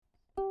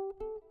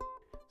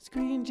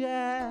Screen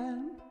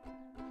Jam,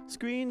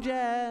 Screen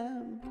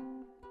Jam,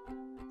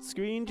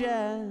 Screen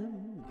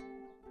Jam.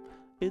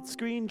 It's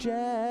Screen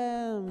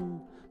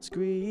Jam,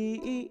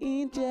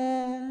 Screen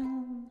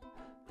Jam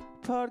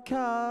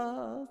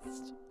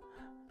podcast.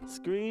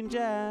 Screen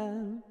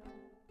Jam,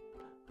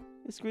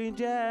 it's Screen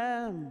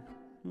Jam.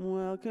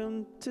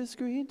 Welcome to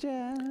Screen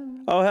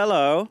Jam. Oh,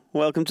 hello.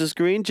 Welcome to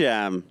Screen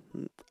Jam.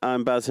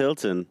 I'm Baz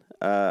Hilton.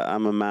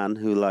 I'm a man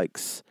who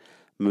likes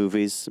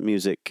movies,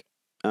 music,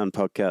 and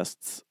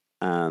podcasts,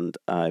 and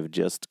I've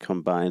just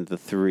combined the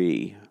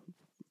three,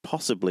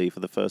 possibly for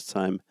the first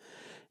time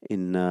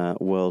in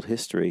world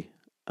history.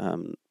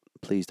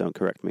 Please don't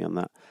correct me on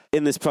that.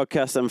 In this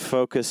podcast, I'm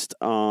focused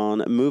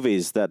on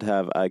movies that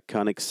have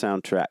iconic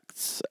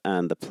soundtracks,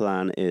 and the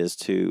plan is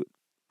to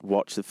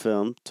watch the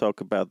film,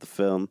 talk about the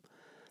film,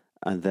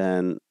 and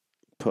then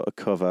put a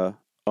cover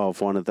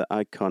of one of the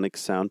iconic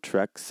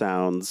soundtrack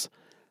sounds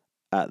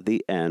at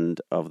the end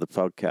of the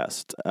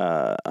podcast,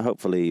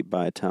 hopefully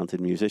by a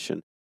talented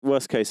musician.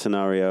 Worst case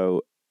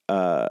scenario,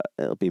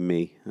 it'll be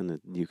me and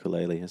a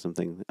ukulele or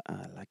something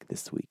like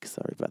this week.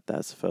 Sorry about that.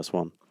 It's the first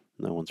one.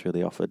 No one's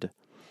really offered.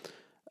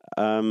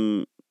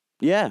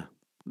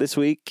 This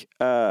week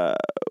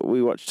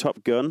we watched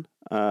Top Gun.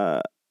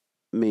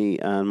 Me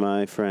and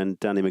my friend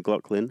Danny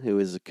McLaughlin, who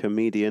is a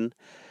comedian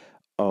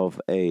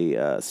of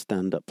a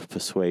stand-up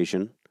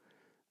persuasion.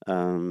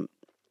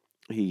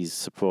 He's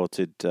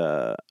supported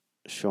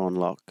Sean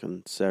Locke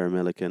and Sarah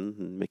Millican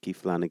and Mickey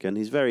Flanagan.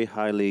 He's very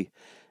highly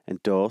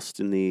endorsed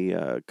in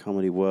the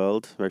comedy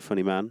world. Very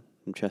funny man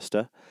from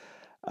Chester.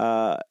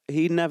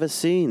 He'd never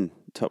seen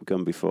Top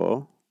Gun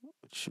before,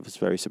 which was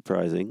very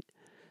surprising.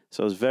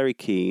 So I was very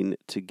keen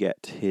to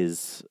get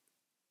his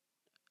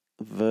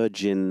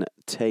virgin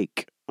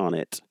take on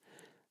it.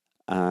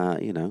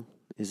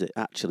 Is it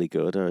actually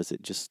good, or is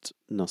it just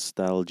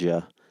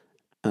nostalgia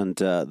and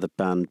the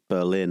band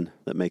Berlin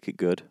that make it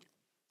good?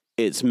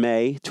 It's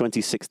May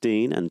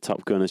 2016, and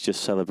Top Gun has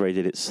just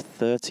celebrated its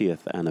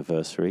 30th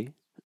anniversary.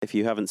 If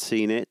you haven't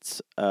seen it,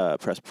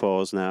 press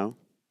pause now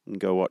and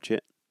go watch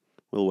it.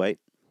 We'll wait.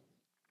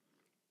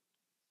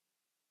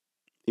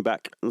 You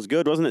back? It was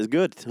good, wasn't it? It's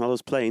good. All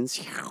those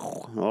planes.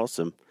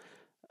 Awesome.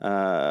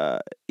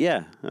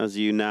 As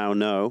you now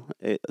know,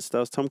 it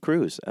stars Tom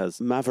Cruise as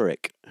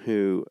Maverick,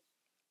 who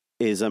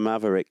is a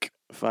Maverick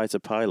fighter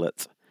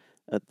pilot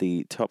at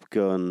the Top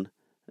Gun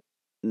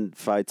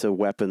Fighter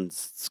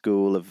Weapons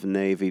School of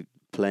Navy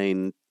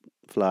plane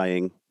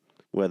flying,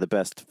 where the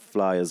best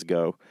flyers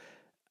go.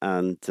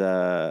 And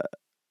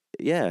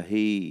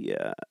he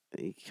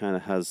kind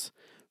of has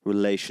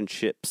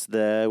relationships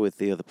there with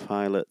the other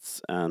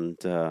pilots, and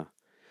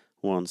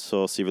one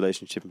saucy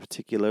relationship in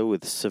particular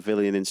with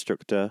civilian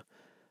instructor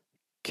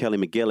Kelly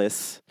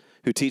McGillis,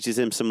 who teaches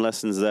him some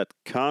lessons that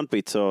can't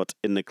be taught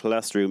in the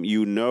classroom.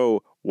 You know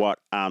what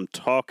I'm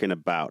talking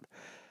about.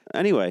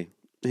 Anyway,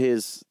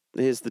 here's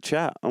the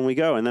chat. On we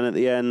go. And then at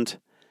the end,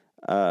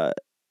 I'll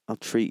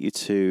treat you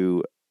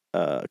to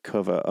a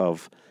cover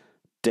of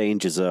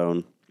Danger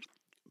Zone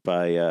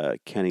by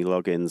Kenny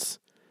Loggins,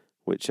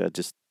 which I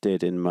just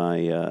did in my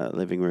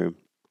living room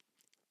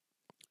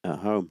at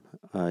home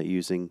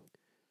using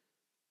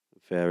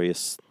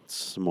various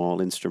small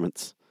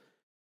instruments.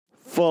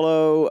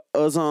 Follow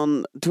us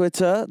on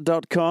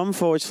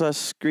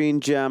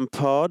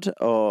twitter.com/ScreenJamPod,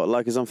 or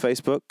like us on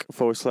Facebook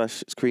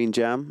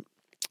 /ScreenJam.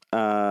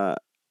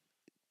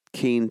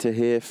 Keen to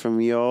hear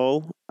from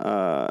y'all,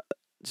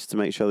 just to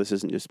make sure this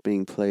isn't just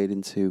being played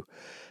into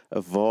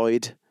a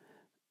void.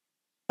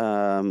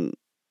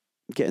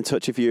 Get in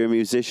touch if you're a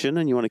musician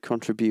and you want to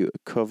contribute a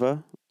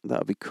cover.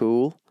 That would be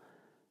cool.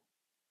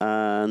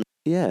 And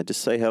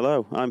just say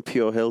hello. I'm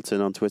Pure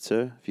Hilton on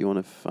Twitter if you want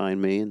to find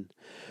me and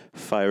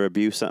fire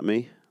abuse at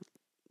me.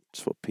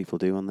 Just what people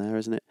do on there,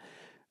 isn't it?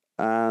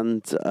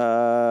 And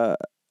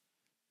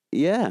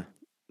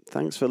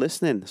thanks for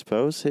listening, I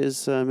suppose.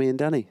 Here's me and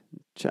Danny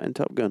chatting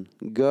Top Gun.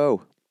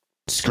 Go.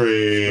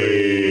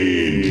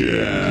 Screen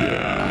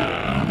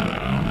Jam.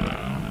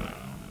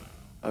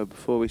 Oh,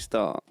 before we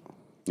start,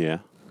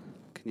 Yeah.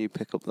 can you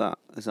pick up that?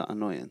 Is that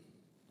annoying?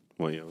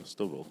 Well, your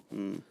stubble.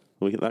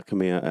 Well, that can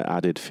be an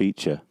added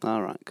feature.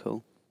 All right,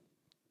 cool.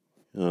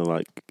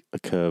 Like a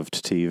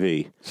curved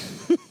TV.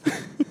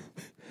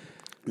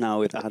 Now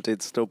with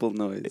added stubble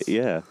noise.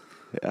 Yeah,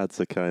 it adds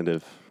a kind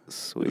of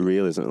Sweet.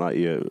 realism, like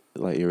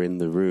you're in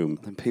the room.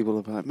 And people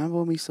are like, remember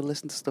when we used to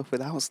listen to stuff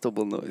without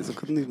stubble noise? I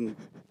couldn't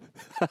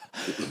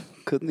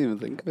even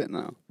think of it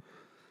now.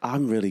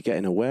 I'm really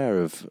getting aware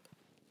of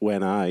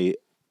when I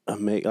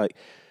make, like,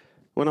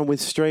 when I'm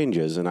with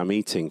strangers and I'm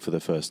eating for the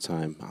first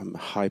time, I'm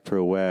hyper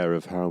aware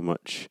of how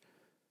much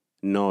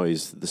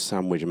noise the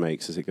sandwich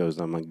makes as it goes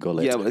down my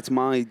gullet. Yeah, but it's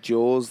my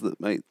jaws that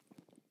make,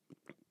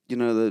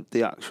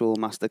 the actual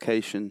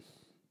mastication.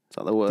 Is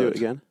that the word? Do it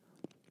again.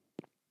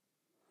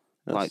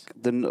 Like,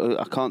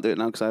 I can't do it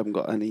now because I haven't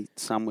got any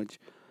sandwich.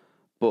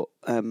 But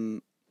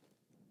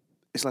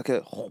it's like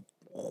a...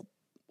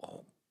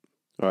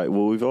 Right,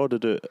 well, we've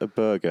ordered a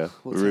burger,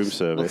 room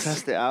service. We'll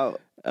test it out.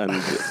 And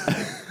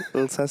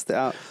We'll test it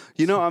out.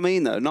 You know what I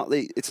mean, though?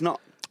 It's not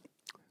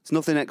It's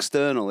nothing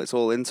external. It's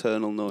all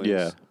internal noise.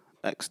 Yeah.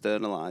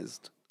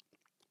 Externalized.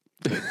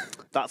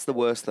 That's the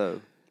worst,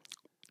 though.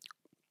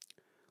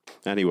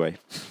 Anyway,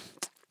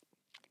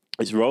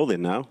 it's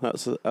rolling now.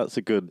 That's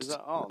a good. Is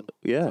that on?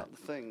 Yeah. Is that the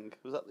thing?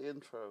 Was that the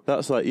intro?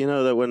 That's like, you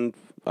know, that when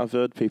I've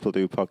heard people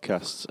do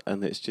podcasts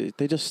and it's just,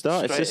 they just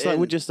start. It's Straight just like in.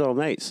 we're just all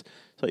mates.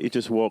 It's like you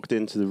just walked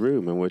into the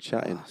room and we're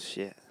chatting. Oh,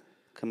 shit.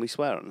 Can we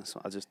swear on this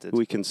one? I just did.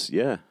 We can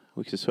swear.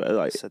 I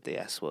Like, said the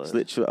S word. it's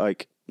literally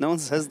like, No one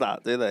says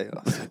that, do they?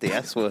 I said the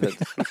S word.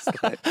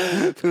 It's like,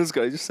 feels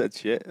good. I just said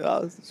shit.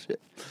 Oh, that's shit.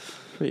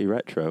 pretty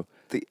retro.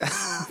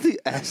 The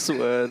S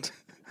word.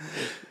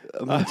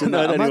 Imagine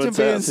know that. anyone Imagine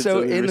say being that to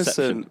so the innocent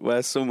reception.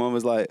 where someone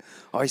was like,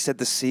 "Oh, he said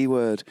the C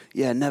word.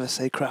 Yeah, never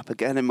say crap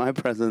again in my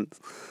presence."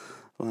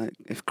 Like,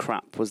 if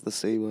crap was the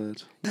C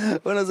word.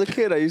 When I was a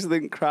kid, I used to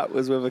think crap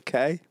was with a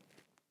K.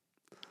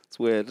 It's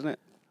weird, isn't it?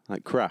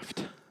 Like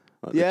Kraft.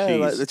 Like Yeah, the cheese.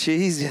 like the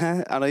cheese,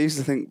 yeah. And I used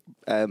to think,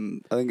 I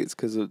think it's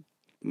because of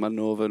my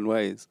northern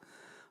ways.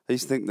 I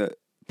used to think that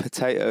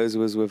potatoes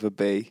was with a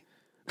B.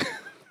 I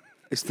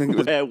used to think it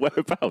was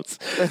Whereabouts?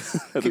 At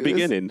the it was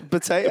beginning?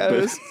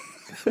 potatoes.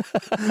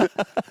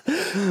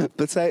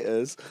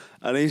 Potatoes.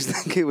 And I used to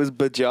think it was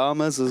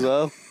pajamas as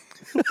well.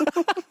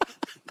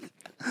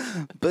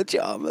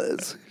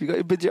 Pajamas. You got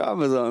your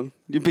pajamas on.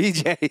 Your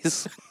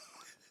BJs.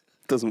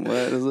 Doesn't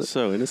work, does it?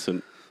 So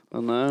innocent. I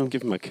know.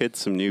 Give my kids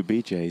some new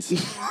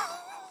BJs.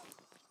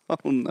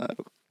 Oh no.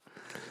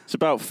 It's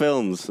about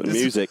films and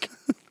music.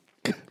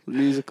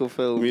 Musical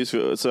film.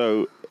 Music.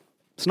 So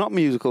It's not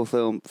musical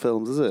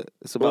films, is it?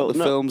 It's about Well, the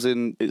no, films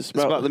in. it's It's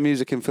about about- the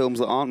music in films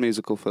that aren't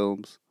musical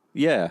films.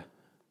 yeah,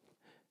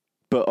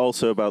 but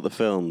also about the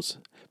films.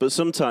 But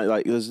sometimes,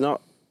 like, there's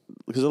not,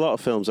 because a lot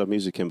of films have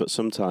music in, but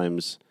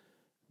sometimes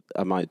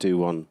I might do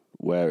one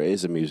where it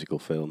is a musical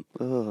film.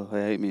 Oh, I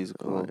hate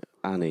musicals. Like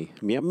Annie.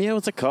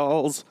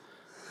 Musicals.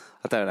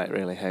 I don't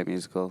really hate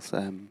musicals.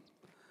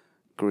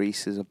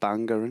 Grease is a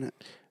banger, isn't it?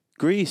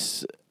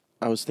 Grease,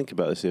 I was thinking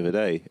about this the other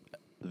day.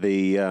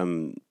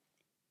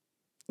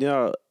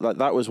 Like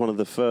that was one of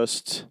the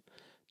first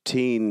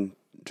teen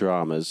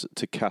dramas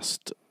to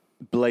cast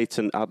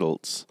blatant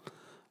adults.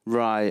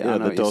 Right, Yeah, I know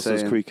the what you're Dawson's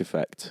saying. Creek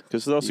effect.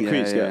 Because Dawson's Yeah,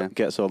 Creek yeah.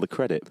 gets all the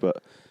credit,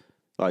 but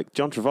like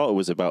John Travolta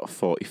was about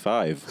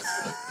 45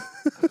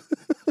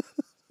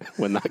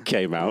 when that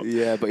came out.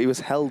 Yeah, but he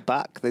was held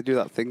back. They do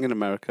that thing in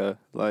America.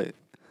 Like,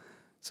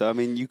 so, I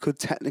mean, you could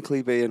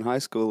technically be in high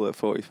school at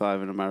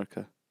 45 in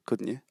America,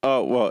 couldn't you?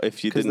 Oh, well,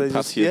 if you 'Cause didn't they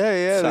pass just, your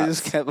they SATs.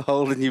 just kept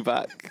holding you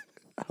back.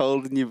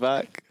 Holding you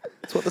back.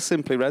 That's what the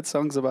Simply Red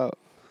song's about.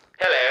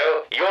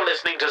 Hello, you're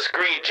listening to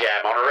Screen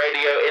Jam on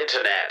Radio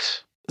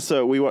Internet.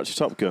 So we watched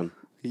Top Gun.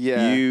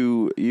 Yeah.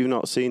 You've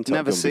not seen Top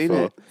Never Gun seen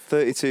before. it.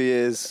 32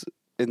 years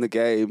in the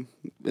game,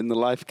 in the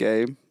life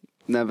game.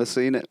 Never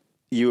seen it.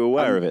 You were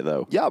aware of it,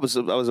 though? Yeah, I was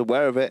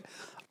aware of it.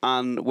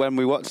 And when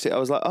we watched it, I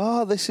was like,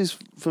 oh, this is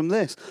from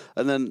this.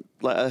 And then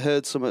like I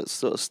heard something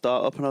sort of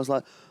start up and I was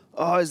like,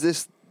 oh, is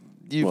this,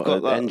 you've What, got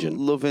an that engine?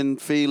 loving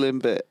feeling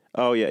bit.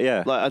 Oh, yeah,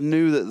 yeah. Like I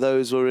knew that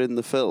those were in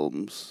the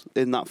films,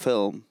 in that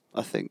film,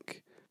 I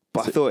think.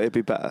 But I thought it'd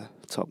be better,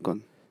 Top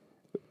Gun.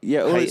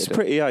 Yeah, well, it's Hated it.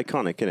 pretty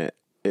iconic, isn't it?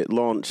 It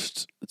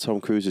launched Tom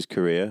Cruise's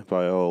career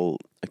by all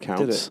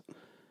accounts.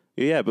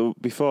 Yeah,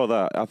 but before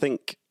that, I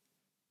think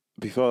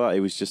before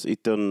that,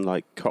 he'd done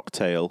like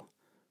Cocktail.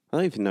 I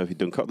don't even know if he'd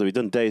done Cocktail. He'd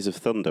done Days of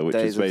Thunder, which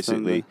Days is of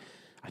basically, Thunder.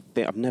 I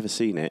think I've never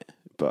seen it,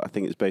 but I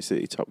think it's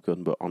basically Top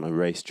Gun, but on a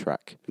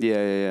racetrack.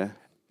 Yeah.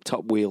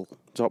 Top Wheel.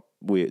 Top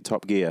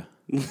Gear.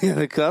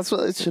 Yeah, that's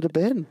what it should have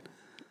been.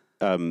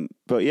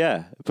 But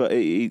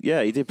he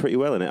did pretty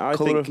well in it. I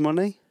Colour think of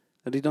Money.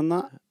 Had he done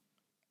that?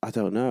 I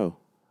don't know.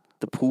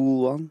 The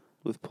pool one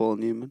with Paul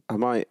Newman. I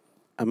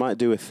might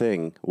do a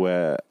thing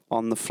where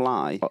On the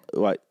Fly.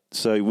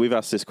 so we've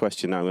asked this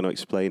question now. I'm going to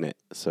explain it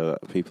so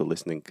that people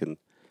listening can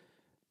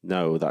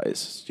know that it's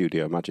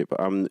studio magic. But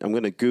I'm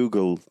going to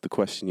Google the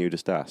question you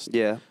just asked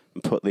Yeah.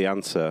 and put the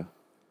answer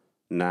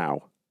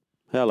now.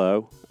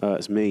 Hello,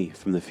 it's me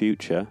from the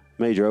future.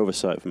 Major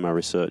oversight from my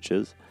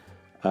researchers.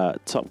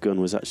 Top Gun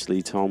was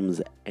actually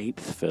Tom's 8th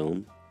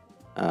film,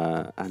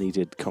 and he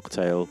did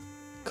Cocktail,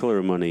 Colour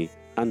of Money,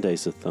 and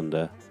Days of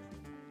Thunder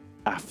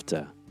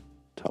after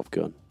Top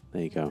Gun.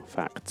 There you go.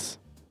 Facts.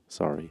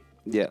 Sorry.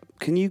 Yeah.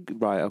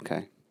 Right,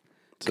 okay.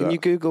 So Can you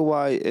Google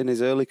why in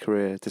his early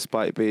career,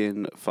 despite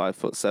being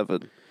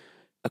 5'7",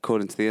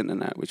 according to the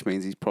internet, which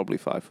means he's probably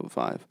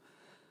 5'5",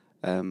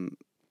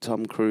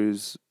 Tom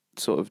Cruise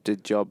sort of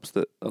did jobs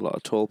that a lot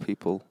of tall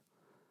people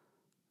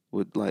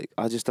would like.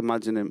 I just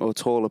imagine him, or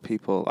taller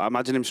people. I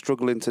imagine him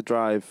struggling to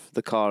drive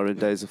the car in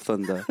Days of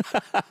Thunder,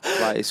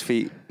 like his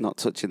feet not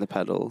touching the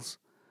pedals.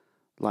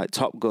 Like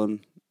Top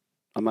Gun,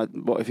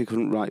 what if he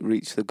couldn't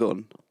reach the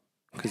gun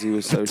because he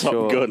was so Top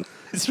short? Gun.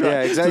 That's right.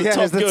 Yeah, exactly. The Yeah,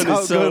 Top it's the Gun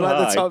Top is so Gun, like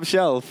high. the top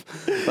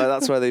shelf. Like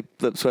that's where they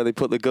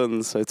put the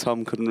guns, so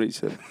Tom couldn't reach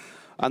them.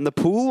 And the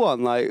pool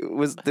one, like,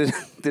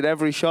 did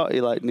every shot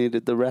he like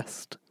needed the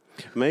rest.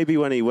 Maybe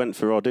when he went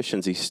for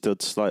auditions, he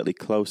stood slightly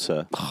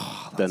closer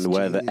than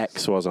where the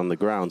X was on the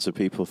ground, so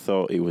people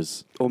thought he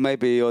was. Or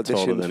maybe he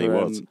auditioned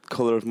for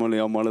Colour of Money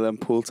on one of them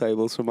pool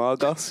tables from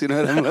Argos. You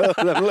know, them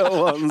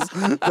little ones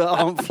that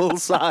aren't full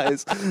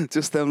size.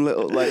 Just them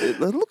little, like, it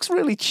looks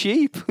really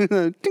cheap. You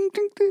know, ding,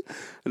 ding, ding.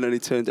 And then he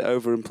turned it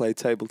over and played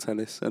table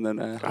tennis and then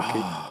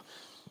hockey.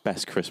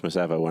 Best Christmas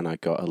ever when I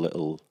got a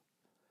little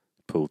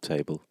pool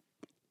table.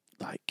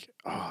 Like,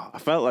 I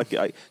felt like,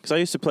 because I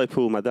used to play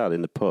pool with my dad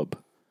in the pub.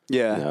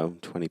 Yeah. You know,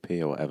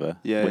 20p or whatever.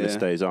 Yeah, when it yeah.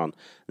 stays on. And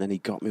then he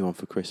got me one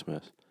for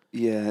Christmas.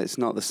 Yeah, it's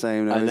not the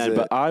same now, And then, is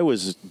but it? I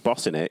was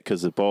bossing it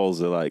because the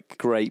balls are like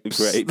Grapes.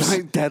 grapes.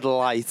 Like dead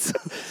light.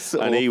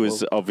 And he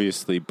was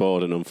obviously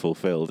bored and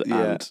unfulfilled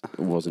and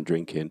wasn't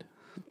drinking.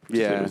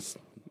 Yeah. It was,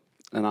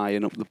 and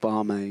eyeing up the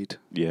barmaid.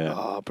 yeah.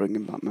 Oh,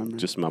 bringing back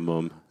memories. Just my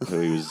mum, who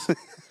he was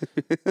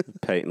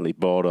patently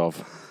bored of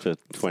for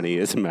 20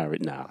 years and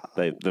married now.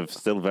 They're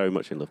still very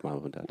much in love, my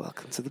mum and dad.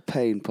 Welcome to the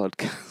Pain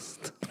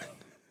Podcast.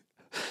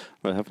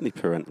 Well, have any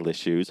parental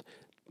issues?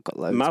 Got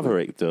loads.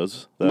 Maverick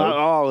does. Though.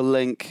 Oh,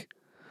 Link.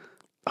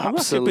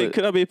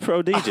 Could I be a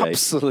pro DJ?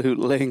 Absolute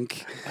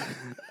Link.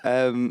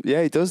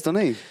 Yeah, he does, doesn't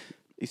he?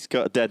 He's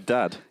got a dead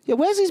dad. Yeah,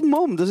 where's his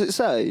mum? Does it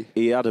say?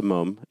 He had a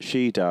mum.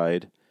 She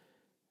died.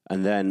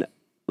 And then,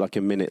 like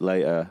a minute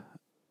later,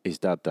 his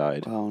dad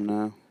died. Oh,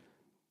 no.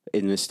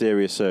 In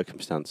mysterious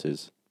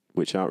circumstances,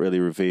 which aren't really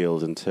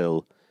revealed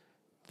until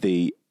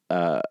the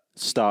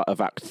start of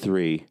Act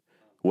 3,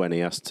 when he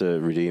has to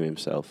redeem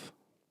himself.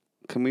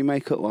 Can we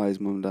make up why his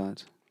mum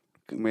died?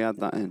 Can we add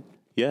that in?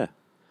 Yeah.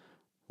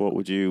 What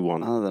would you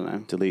want? I don't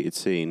know. Deleted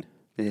scene.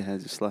 Yeah,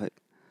 just like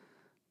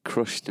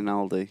crushed in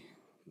Aldi.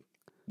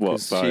 What?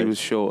 'Cause she was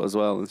short as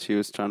well, and she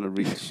was trying to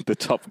reach the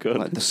Top Gun,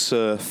 like the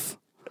surf,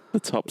 the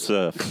Top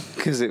Surf,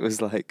 because it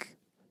was like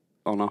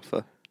on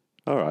offer.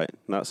 All right,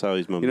 that's how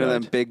his mum. You know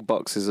died. them big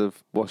boxes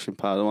of washing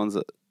powder, the ones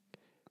that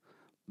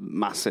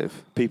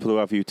massive. People who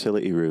have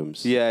utility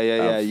rooms.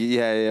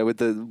 Yeah, with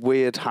the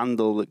weird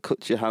handle that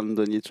cuts your hand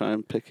when you try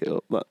and pick it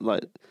up,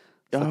 like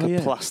a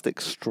plastic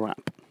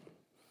strap.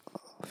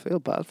 I feel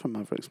bad for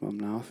Maverick's mum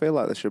now. I feel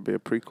like there should be a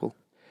prequel.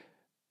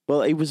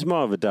 Well, he was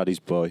more of a daddy's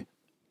boy.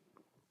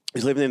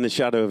 He's living in the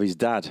shadow of his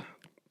dad.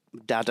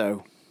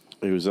 Daddo.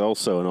 He was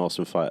also an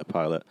awesome fighter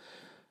pilot,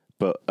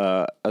 but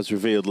as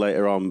revealed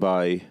later on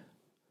by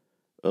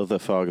other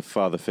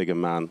father figure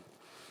man,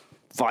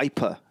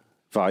 Viper,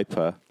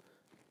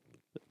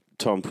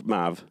 Tom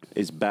Mav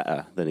is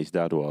better than his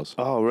dad was.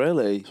 Oh,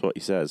 really? That's what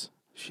he says.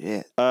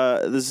 Shit.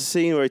 There's a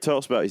scene where he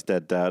talks about his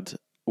dead dad,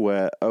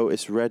 where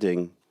Otis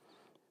Redding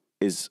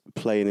is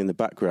playing in the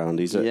background.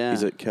 He's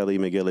at Kelly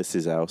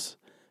McGillis's house,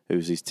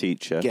 who's his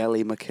teacher.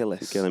 Kelly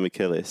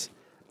McGillis.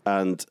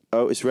 And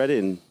Otis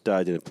Redding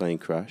died in a plane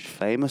crash.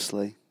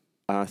 Famously.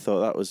 And I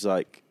thought that was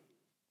like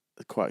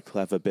a quite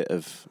clever bit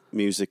of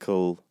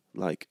musical,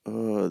 like,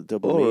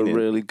 double meaning. A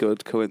really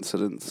good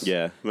coincidence.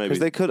 Yeah, maybe. Because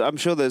they could, I'm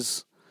sure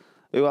there's,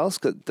 who else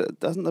could,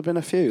 hasn't there been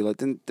a few?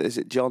 Like, is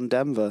it John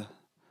Denver?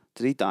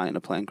 Did he die in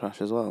a plane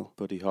crash as well?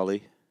 Buddy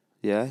Holly.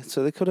 Yeah,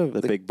 so they could have...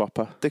 The Big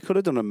Bopper. They could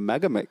have done a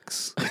mega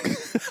mix.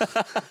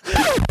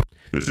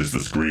 This is the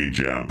Screen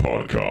Jam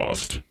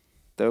Podcast.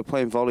 They were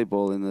playing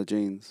volleyball in their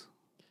jeans.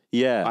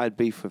 Yeah. I had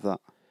beef with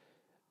that.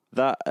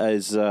 That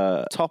is...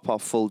 Top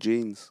off full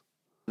jeans.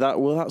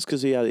 That's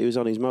because he was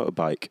on his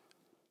motorbike.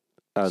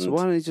 And so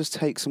why don't he just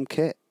take some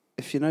kit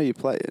if you know you're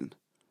playing?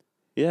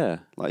 Yeah.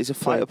 Like, he's a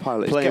fighter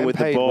pilot. He's Playing with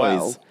the paid boys.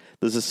 well.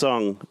 There's a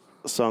song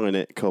in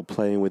it called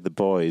Playing with the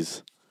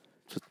Boys.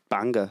 Just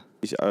banger.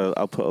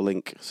 I'll put a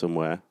link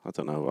somewhere. I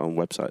don't know, on a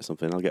website or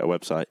something. I'll get a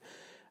website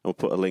and we'll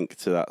put a link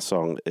to that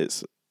song.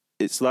 It's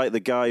like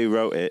the guy who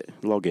wrote it,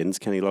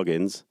 Kenny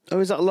Loggins. Oh,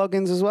 is that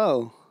Loggins as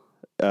well?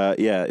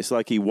 Yeah, it's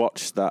like he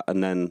watched that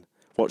and then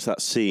watched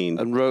that scene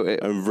and wrote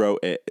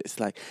it. It's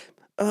like,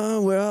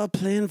 oh, we're all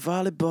playing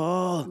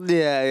volleyball. On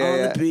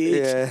the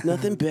beach. Yeah.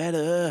 Nothing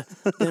better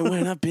than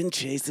when I've been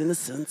chasing the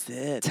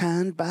sunset.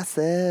 Tan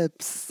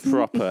biceps.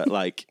 Proper,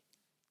 like,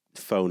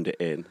 phoned it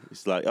in.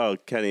 It's like, oh,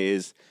 Kenny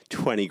is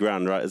 20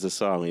 grand right as a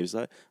song. He was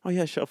like, oh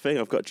yeah, sure thing,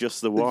 I've got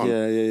just the one.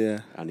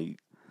 Yeah. And he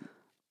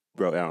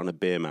wrote it out on a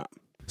beer mat.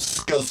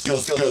 Screen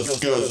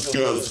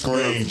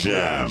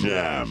Jam.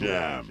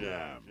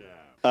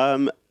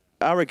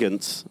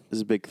 Arrogance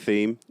is a big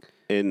theme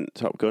in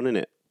Top Gun, isn't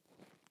it?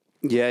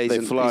 Yeah, They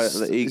fly at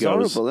the he's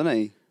egos. horrible, isn't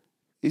he?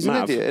 He's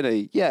Mav. an idiot, isn't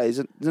he? Yeah, he's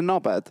a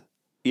knobhead.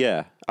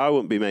 Yeah, I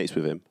wouldn't be mates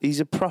with him. He's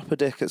a proper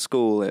dick at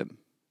school, him.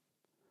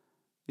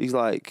 He's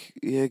like,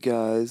 yeah,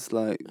 guys,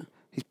 like,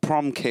 he's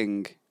prom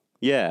king.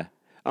 Yeah,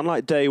 and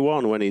like day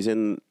one when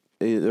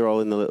they're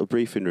all in the little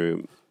briefing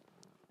room,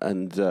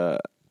 and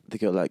they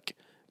go like,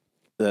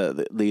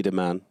 the leader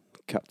man,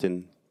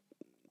 Captain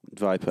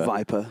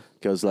Viper,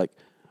 goes like,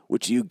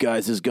 which you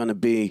guys is gonna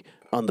be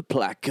on the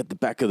plaque at the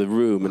back of the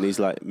room, and he's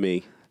like,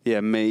 me. Yeah,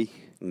 me.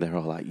 And they're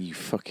all like, you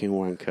fucking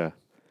wanker.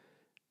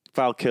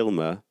 Val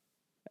Kilmer.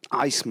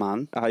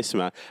 Iceman.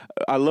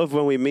 I love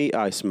when we meet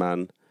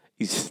Iceman.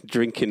 He's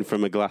drinking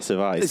from a glass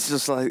of ice. It's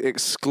just like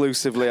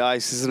exclusively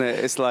ice, isn't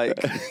it? It's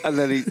like, and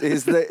then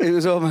it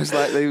was almost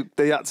like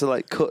they had to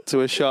like cut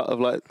to a shot of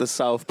like the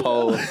South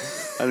Pole,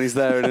 and he's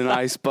there in an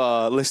ice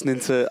bar listening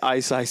to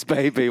Ice Ice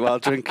Baby while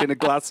drinking a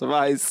glass of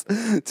ice.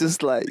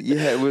 Just like,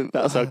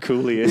 That's how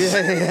cool he is.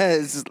 Yeah.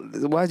 It's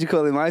just, why'd you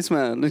call him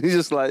Iceman? He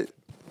just like,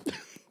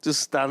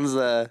 just stands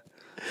there,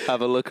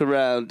 have a look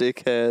around,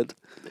 dickhead.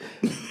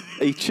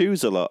 He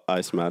chews a lot,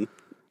 Iceman.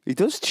 He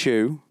does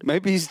chew.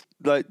 Maybe he's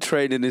like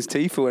training his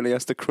teeth for when he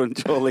has to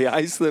crunch all the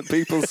ice that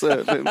people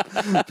serve him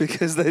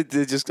because they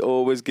just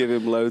always give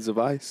him loads of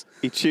ice.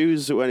 He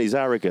chews when he's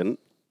arrogant.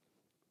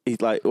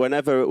 He's like,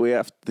 whenever we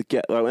have to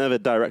get, like, whenever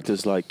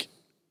directors like,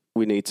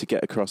 we need to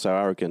get across how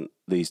arrogant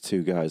these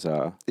two guys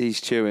are. He's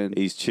chewing.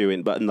 He's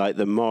chewing, but like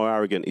the more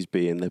arrogant he's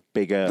being, the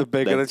bigger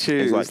the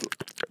chew. Like,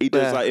 he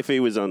does like if he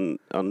was on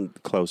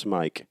close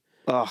mic.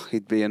 Oh,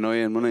 he'd be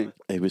annoying, wouldn't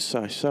he? He was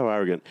so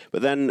arrogant.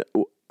 But then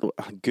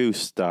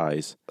Goose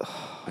dies,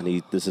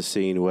 and there's a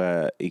scene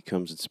where he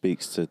comes and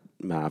speaks to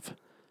Mav,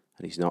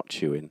 and he's not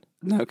chewing.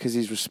 No, because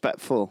he's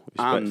respectful,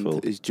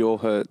 and his jaw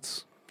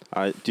hurts.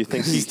 Do you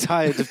think he's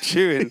tired of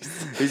chewing?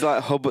 He's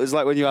like it's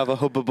like when you have a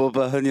Hubba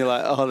Bubba and you're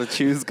like, oh, the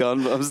chew's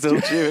gone, but I'm still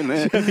chewing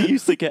it.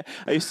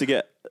 I used to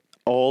get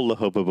all the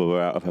Hubba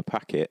Bubba out of a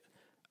packet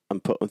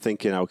and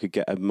thinking I could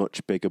get a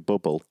much bigger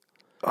bubble,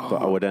 but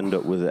I would end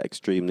up with an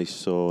extremely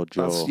sore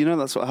jaw.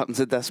 That's what happened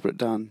to Desperate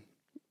Dan.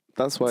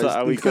 That's why.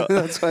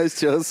 That's why his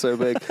jaw's so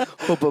big.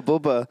 Hubba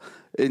Bubba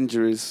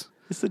injuries.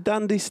 Is the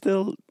Dandy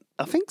still?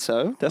 I think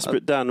so.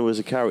 Desperate Dan was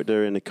a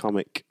character in a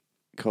comic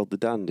called the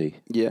Dandy.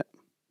 Yeah,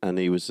 and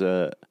he was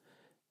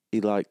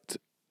he liked.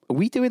 Are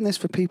we doing this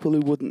for people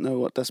who wouldn't know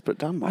what Desperate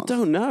Dan was? I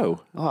don't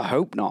know. Oh, I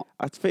hope not.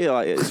 I feel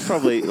like it's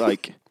probably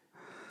like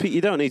Pete. You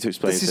don't need to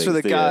explain. This is for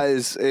the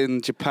guys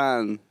in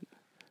Japan.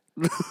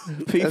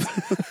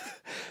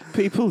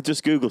 People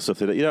just Google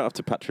something. You don't have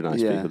to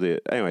patronise people, do you?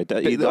 Anyway,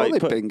 they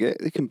Bing it.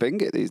 They can Bing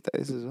it these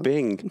days as well.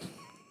 Bing.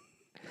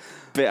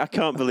 But I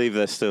can't believe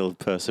they're still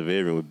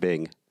persevering with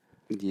Bing.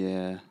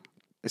 Yeah.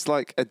 It's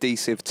like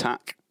adhesive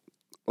tack.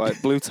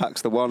 Like Blue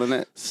Tack's the one, isn't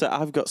it? So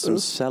I've got some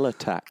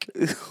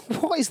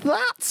Celotac. What is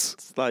that?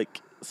 It's like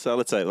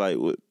sellotape,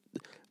 like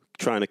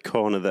trying to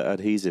corner the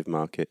adhesive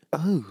market.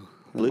 Oh.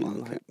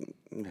 Like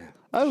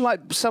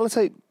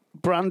sellotape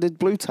branded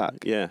Blue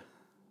Tack? Yeah.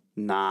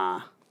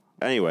 Nah.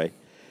 Anyway,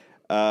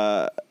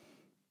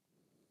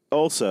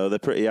 also, they're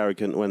pretty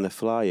arrogant when they're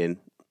flying.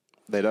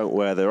 They don't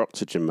wear their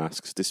oxygen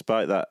masks,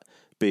 despite that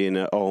being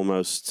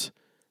almost,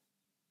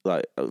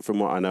 like, from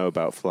what I know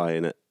about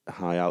flying at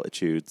high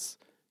altitudes,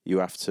 you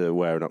have to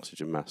wear an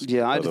oxygen mask.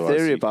 Yeah, I had a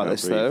theory about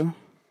this, though.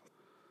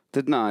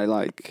 Didn't I?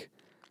 Like,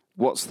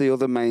 what's the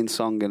other main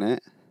song in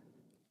it?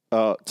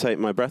 Take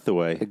My Breath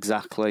Away.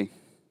 Exactly.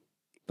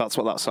 That's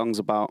what that song's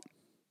about.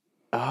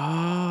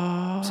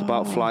 Oh. It's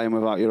about flying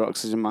without your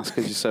oxygen mask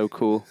because you're so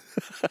cool.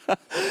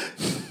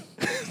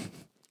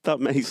 That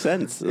makes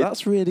sense.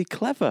 That's really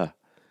clever.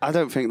 I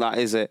don't think that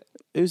is it.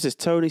 Who's this?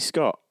 Tony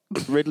Scott.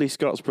 Ridley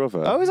Scott's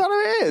brother. Oh, is that who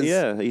it is?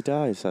 Yeah, he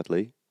died,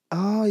 sadly.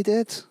 Oh, he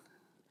did?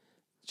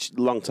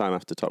 Long time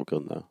after Top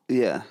Gun, though.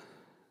 Yeah.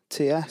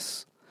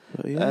 T.S.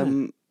 But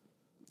yeah.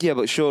 Yeah,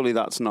 but surely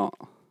that's not.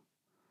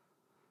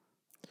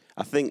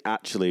 I think,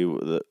 actually,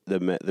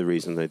 the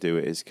reason they do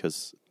it is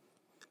because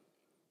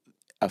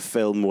a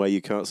film where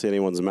you can't see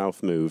anyone's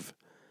mouth move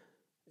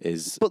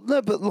is... But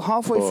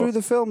halfway through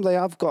the film, they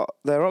have got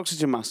their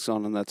oxygen masks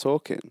on and they're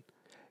talking.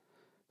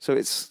 So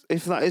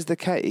if that is the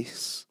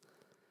case,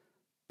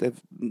 they've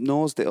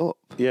nosed it up.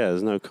 Yeah,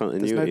 there's no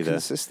continuity there. There's no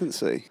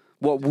consistency.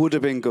 What would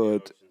have been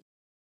good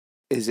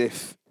is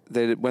if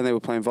when they were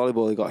playing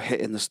volleyball, they got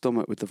hit in the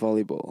stomach with the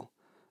volleyball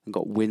and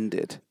got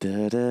winded.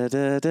 And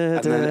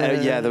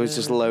then, there was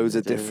just loads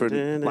of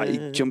different, like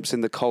he jumps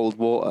in the cold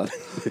water.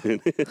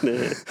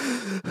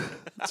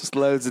 Just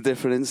loads of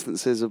different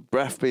instances of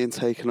breath being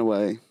taken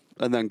away.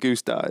 And then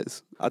Goose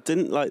dies. I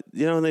didn't like,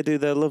 when they do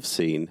their love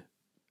scene.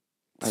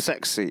 The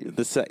sex scene.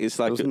 It's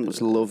like there's much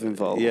love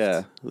involved.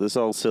 Yeah, there's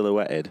all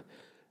silhouetted.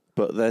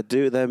 But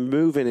they're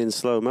moving in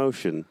slow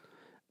motion.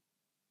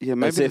 Yeah,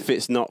 maybe as if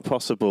it's not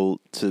possible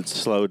to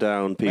slow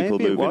down people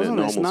moving at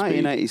normal speed. It's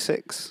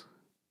 1986.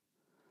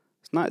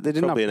 They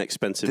didn't probably an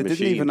expensive machine. They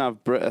didn't even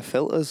have Brita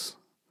filters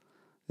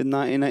in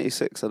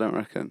 1986, I don't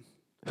reckon.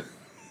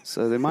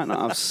 So they might not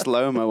have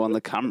slow-mo on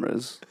the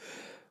cameras.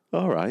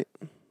 All right.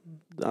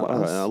 All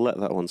right, I'll let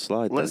that one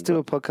slide. Let's do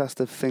a podcast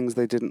of things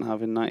they didn't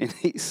have in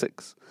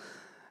 1986.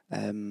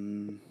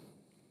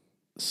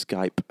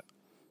 Skype.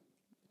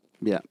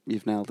 Yeah,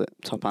 you've nailed it.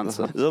 Top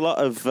answer. There's a lot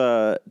of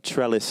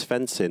trellis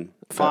fencing.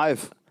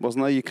 5,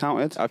 wasn't there? You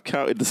counted? I've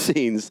counted the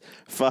scenes.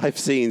 5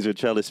 scenes with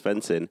trellis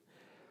fencing.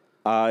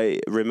 I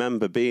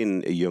remember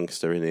being a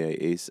youngster in the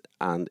 80s,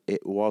 and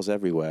it was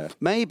everywhere.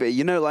 Maybe,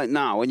 like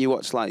now, when you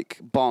watch like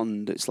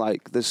Bond, it's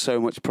like there's so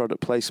much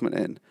product placement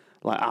in,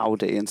 like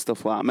Audi and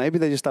stuff like that. Maybe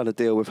they just had a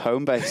deal with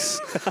Homebase.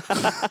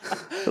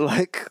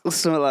 Like,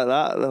 something like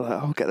that. They're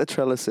like, get the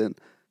trellis in.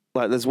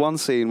 Like, there's one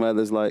scene where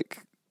there's like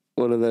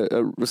one of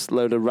the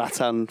load of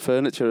rattan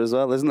furniture as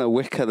well, isn't there?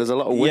 Wicker. There's a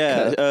lot of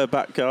wicker. Yeah,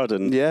 back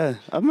garden. Yeah,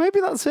 and maybe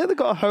that's it. They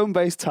got a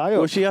home-based tie-up.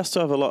 Well, she has to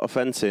have a lot of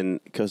fencing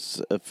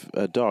because of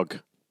a dog.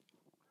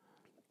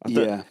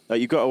 Yeah,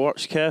 you've got to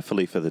watch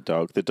carefully for the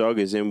dog. The dog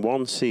is in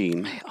one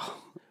scene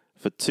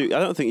for two. I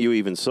don't think you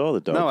even saw the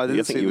dog. No, I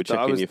didn't. I think you were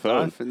checking your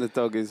phone. I think the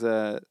dog is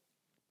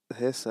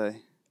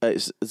hearsay.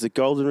 It's a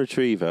golden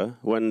retriever.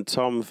 When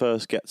Tom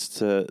first gets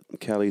to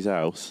Kelly's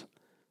house,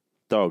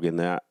 dog in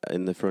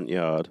the front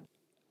yard,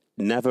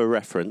 never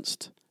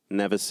referenced,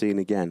 never seen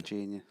again.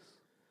 Genius.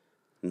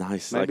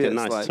 Nice, Maybe like a it's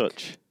nice like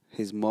touch.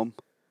 His mum,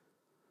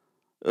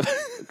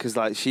 because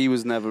like she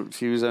was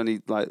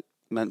only like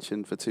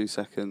mentioned for 2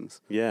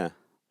 seconds. Yeah,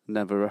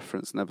 never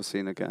referenced, never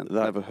seen again,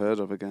 never heard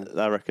of again.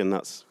 I reckon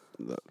that's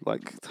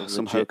like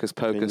some hocus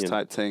pocus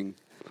type thing.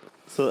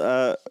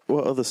 So,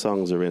 what other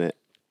songs are in it?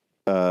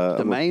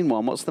 The main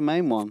one. What's the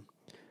main one?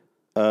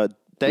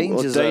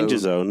 Danger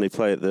Zone. They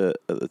play at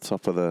the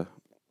top of the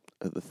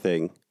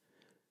thing.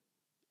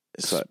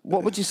 It's like,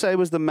 what would you say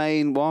was the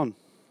main one?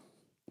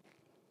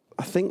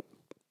 I think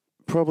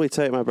probably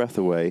Take My Breath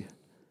Away,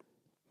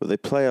 but they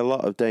play a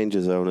lot of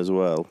Danger Zone as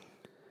well.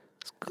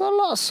 It's got a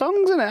lot of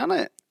songs in it, hasn't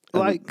it?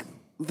 Like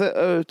that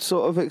are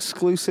sort of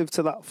exclusive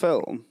to that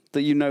film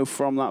that you know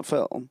from that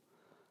film.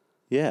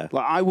 Yeah,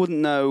 like I wouldn't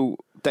know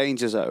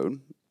Danger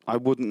Zone. I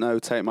wouldn't know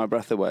Take My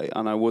Breath Away,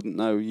 and I wouldn't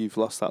know You've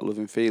Lost That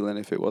Loving Feeling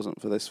if it wasn't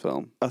for this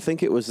film. I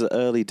think it was the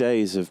early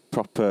days of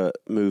proper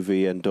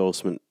movie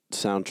endorsement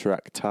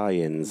soundtrack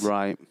tie-ins.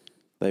 Right.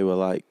 They were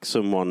like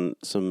some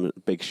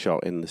big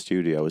shot in the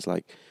studio was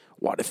like,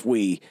 what if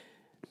we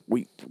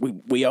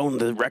own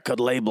the record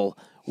label,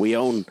 we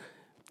own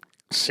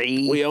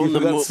we own the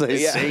movie.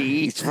 Yeah,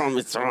 it's from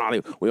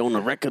Hollywood. We own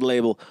the record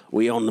label,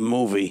 we own the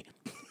movie.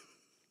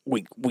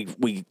 We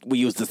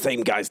use the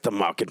same guys to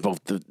market both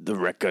the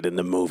record and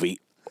the movie.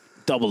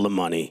 Double the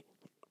money.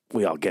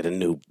 We all get a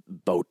new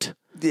boat.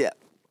 Yeah.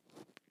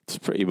 It's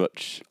pretty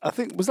much... I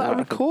think, was that a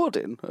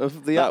recording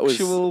of the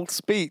actual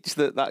speech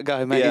that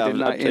guy made in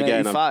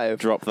 1985? Again,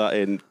 drop that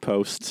in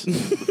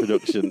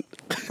post-production.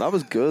 That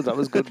was good. That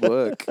was good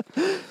work.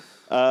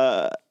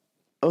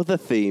 Other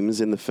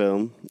themes in the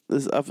film.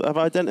 I've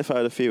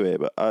identified a few here,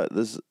 but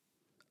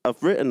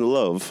I've written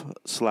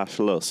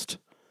love/lust.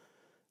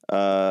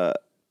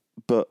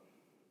 But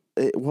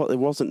it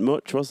wasn't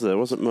much, was there? There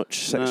wasn't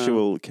much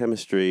sexual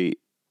chemistry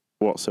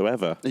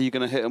whatsoever. Are you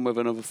going to hit them with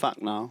another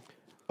fact now?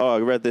 Oh, I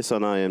read this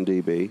on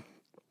IMDb.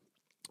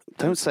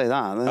 Don't say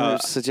that.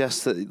 That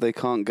suggests that they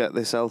can't get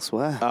this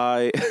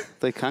elsewhere.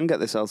 They can get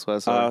this elsewhere.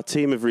 Sorry. Our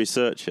team of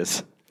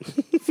researchers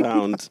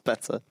found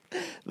better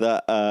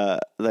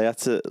that they had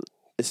to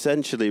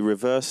essentially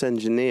reverse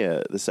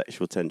engineer the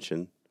sexual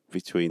tension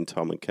between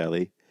Tom and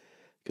Kelly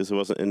because there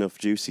wasn't enough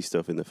juicy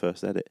stuff in the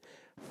first edit.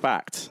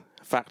 Fact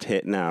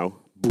hit now.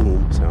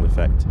 Boom, sound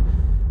effect.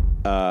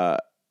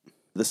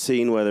 The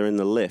scene where they're in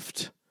the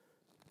lift,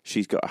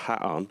 she's got a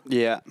hat on.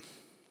 Yeah.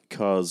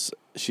 Because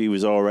she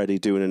was already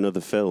doing another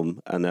film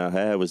and her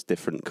hair was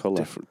different colour.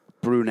 Different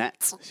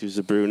brunette. She was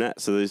a brunette,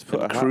 so they just put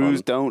a hat on.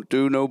 Cruise don't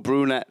do no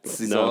brunettes.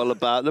 It's all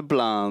about the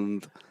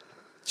blonde.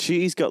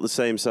 She's got the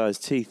same size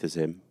teeth as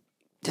him.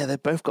 Yeah,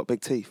 they've both got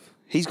big teeth.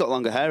 He's got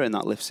longer hair in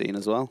that lift scene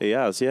as well. He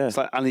has, yeah. It's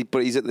like,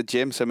 but he's at the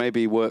gym, so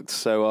maybe he worked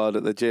so hard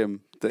at the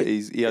gym that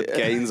he had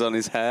gains on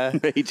his hair.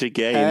 Major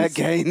gains. Hair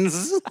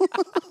gains.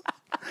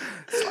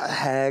 It's like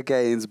hair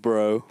gains,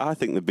 bro. I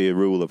think there'd be a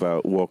rule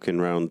about walking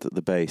around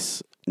the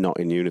base not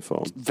in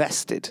uniform.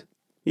 Vested.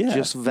 Yeah.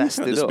 Just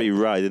vested just up. be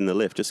riding the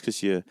lift just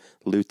because you're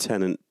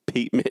Lieutenant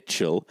Pete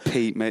Mitchell.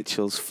 Pete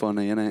Mitchell's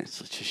funny, isn't it?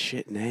 Such a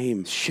shit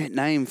name. Shit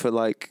name for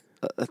like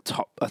a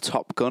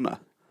top gunner.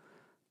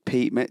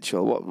 Pete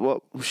Mitchell.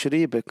 What should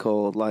he be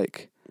called?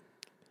 Like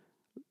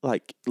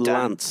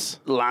Lance.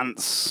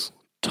 Lance.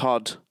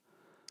 Todd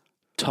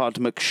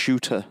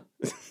McShooter.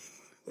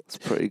 That's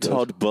pretty good.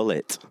 Todd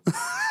Bullet.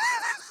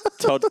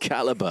 Todd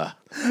Caliber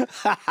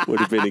would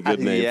have been a good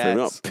name for him,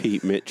 not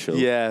Pete Mitchell.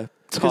 Yeah,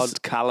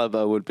 Todd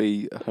Caliber would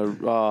be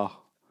hurrah.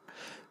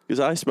 Because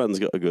Iceman's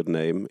got a good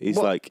name. He's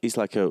like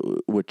a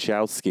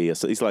Wachowski.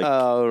 So he's like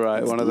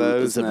one of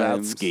those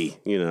Zawadzki, names.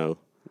 you know,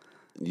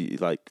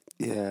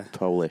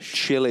 Polish.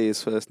 Chili,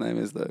 his first name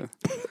is though.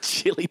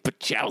 Chili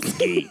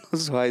Pachowski.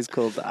 That's why he's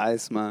called the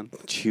Iceman.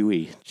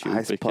 Chewy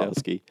Ice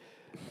Pachowski.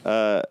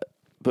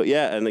 But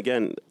yeah, and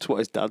again, it's what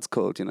his dad's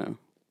called, you know.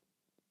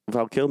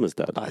 Val Kilmer's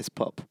dad. Ice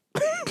Pop.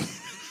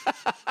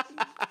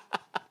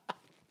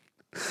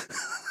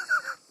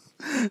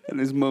 And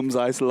his mum's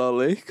Ice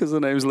Lolly, because her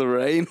name's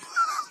Lorraine.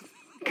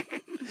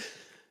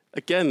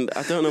 Again,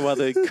 I don't know why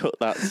they cut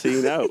that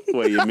scene out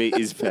where you meet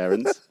his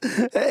parents.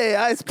 Hey,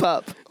 Ice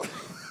Pop.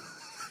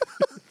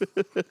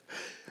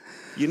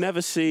 You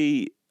never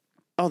see...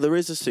 Oh, there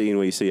is a scene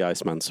where you see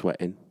Iceman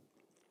sweating.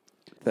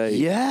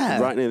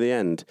 Right near the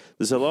end.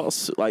 There's a lot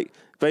of...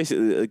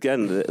 basically,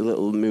 again, the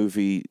little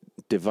movie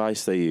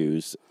device they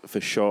use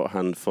for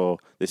shorthand for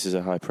this is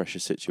a high-pressure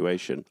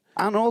situation.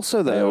 And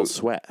also, though... They all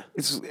sweat.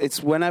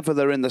 It's whenever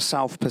they're in the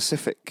South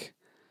Pacific.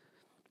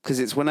 Because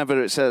it's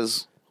whenever it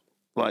says...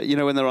 Like, you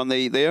know, when they're on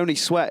they only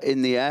sweat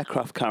in the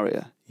aircraft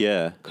carrier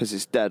Yeah. because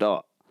it's dead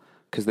hot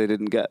because they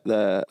didn't get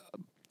their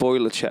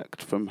boiler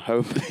checked from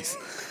home base.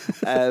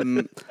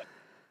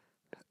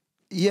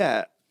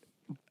 Yeah,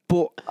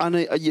 but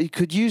you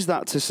could use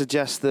that to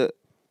suggest that,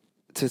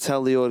 to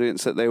tell the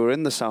audience that they were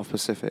in the South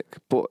Pacific,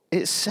 but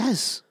it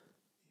says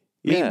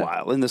Yeah.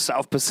 meanwhile in the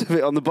South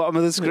Pacific on the bottom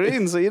of the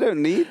screen, so you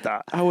don't need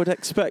that. I would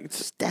expect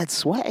It's dead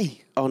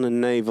sweaty. on a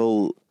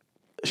naval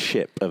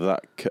ship of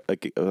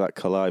that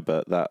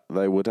caliber that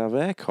they would have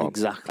aircon.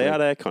 Exactly. They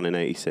had aircon in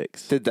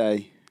 86. Did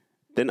they?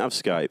 Didn't have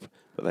Skype,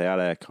 but they had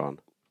aircon.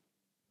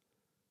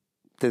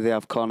 Did they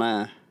have Con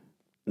Air?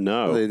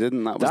 No. They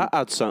didn't. That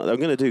adds something. I'm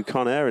going to do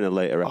Con Air in a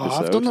later Oh,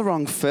 episode. I've done the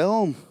wrong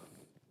film.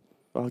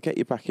 I'll get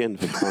you back in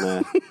for Con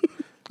Air.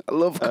 I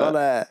love Con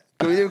Air.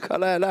 Can we do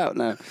Con Air now?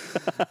 No.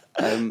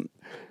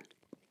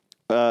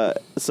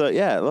 So,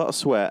 yeah, a lot of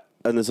sweat,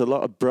 and there's a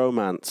lot of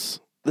bromance.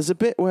 There's a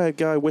bit where a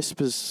guy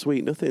whispers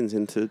sweet nothings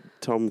into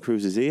Tom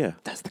Cruise's ear.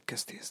 That's the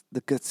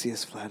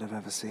gutsiest flight I've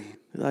ever seen.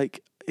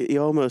 Like, he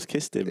almost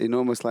kissed him. He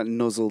almost like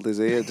nuzzled his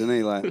ear, didn't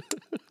he? Like,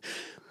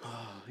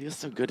 You're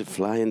so good at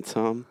flying,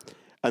 Tom.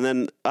 And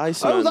then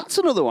Iceman. oh, that's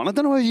another one. I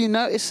don't know whether you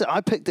noticed it.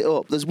 I picked it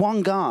up. There's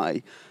one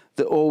guy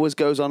that always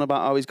goes on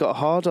about how he's got a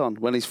hard on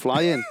when he's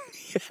flying.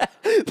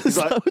 There's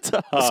loads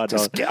of hard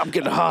on. I'm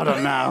getting hard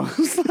on now.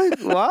 It's like,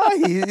 why?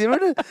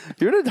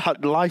 You're in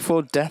a life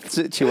or death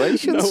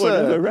situation, No one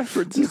sir. ever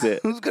references it.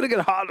 Who's going to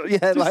get hard on?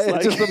 Yeah,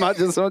 just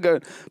imagine someone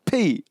going,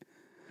 Pete,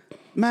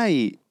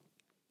 mate,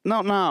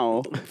 not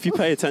now. If you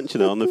pay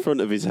attention on the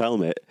front of his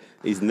helmet,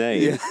 his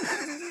name,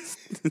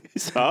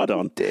 it's hard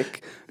on.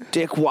 Dick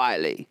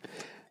Wiley.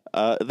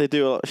 They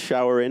do a lot of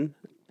showering.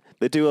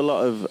 They do a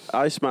lot of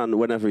Iceman.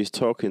 Whenever he's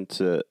talking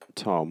to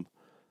Tom,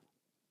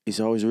 he's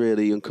always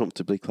really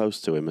uncomfortably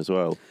close to him as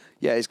well.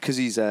 Yeah, it's because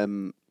he's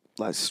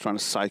like just trying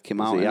to psych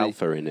him out. There's the isn't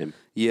alpha in him,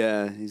 he?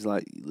 Yeah, he's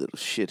like, you little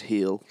shit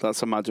heel.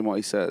 That's imagine what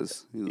he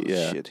says. You little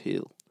Yeah. shit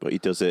heel. but he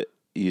does it.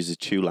 He uses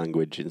chew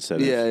language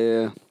instead of.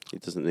 Yeah. He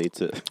doesn't need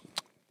to.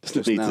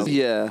 Just now.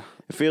 Yeah.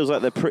 It feels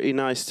like they're pretty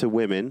nice to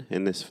women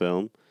in this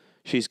film.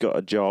 She's got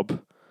a job,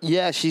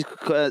 Yeah, she's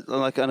got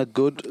a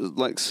good,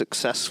 like,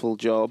 successful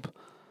job.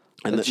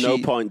 and at no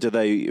point do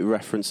they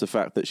reference the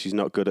fact that she's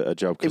not good at her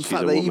job In because she's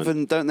fact, a they woman.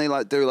 even don't they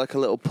like do like a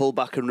little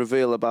pullback and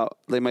reveal about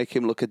they make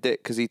him look a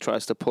dick because he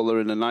tries to pull her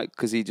in the night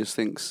because he just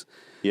thinks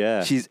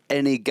Yeah. she's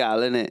any gal,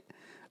 innit?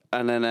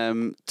 And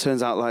then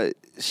turns out like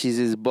she's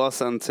his boss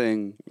and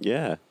thing.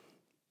 Yeah.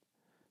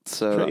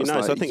 So Pretty that's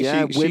nice. like, I think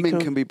yeah, she women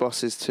can be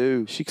bosses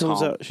too. She comes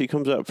Tom. out. She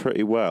comes out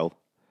pretty well.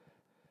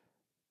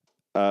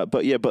 But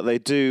they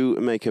do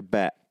make a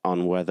bet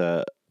on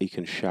whether he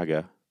can shag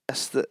her.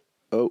 Yes, that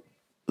Oh,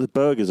 the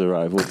burgers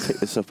arrive. We'll pick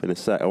this up in a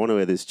sec. I want to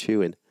hear this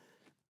chewing.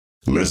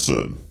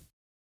 Listen.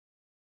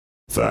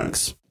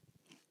 Thanks.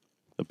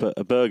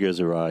 A burger's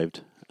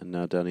arrived, and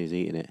now Danny's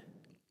eating it.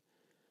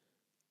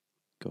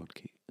 God,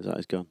 is that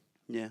his gun?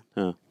 yeah.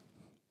 Oh,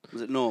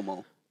 Was it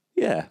normal?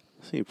 yeah.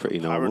 Seemed pretty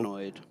normal.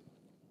 Paranoid.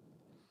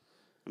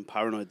 I'm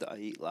paranoid that I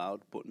eat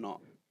loud, but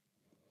not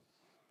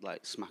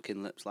like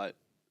smacking lips, like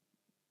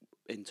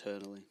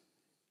internally.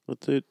 Well,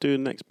 do the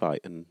next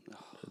bite, and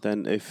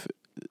then if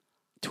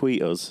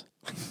tweet us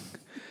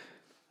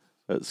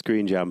at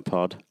Screen Jam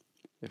Pod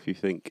if you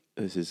think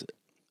this is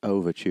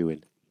over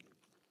chewing.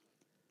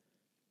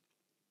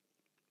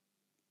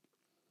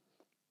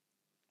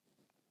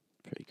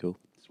 Pretty cool.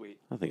 Sweet.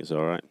 I think it's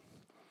all right.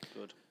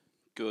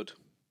 Good.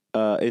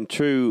 In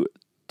true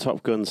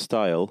Top Gun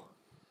style,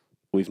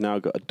 we've now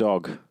got a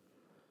dog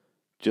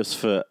just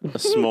for a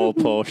small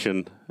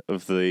portion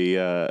of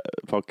the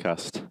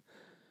podcast.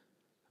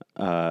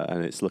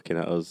 And it's looking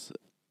at us.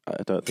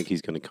 I don't think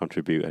he's going to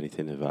contribute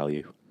anything of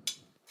value.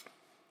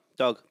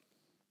 Dog.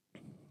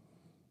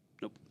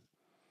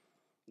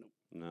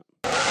 No.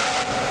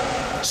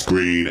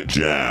 Screen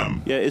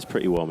Jam. Yeah, it is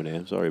pretty warm in here.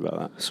 I'm sorry about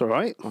that. It's all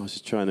right. I was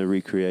just trying to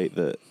recreate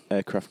the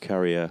aircraft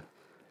carrier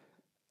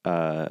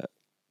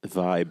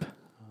vibe.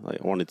 Like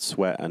I wanted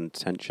sweat and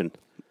tension.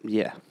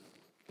 Yeah.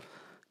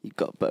 You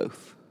got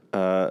both.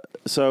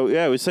 So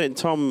yeah, we're saying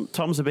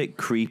Tom's a bit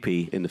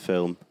creepy in the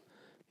film.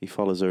 He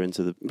follows her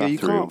into the Yeah, bathroom. you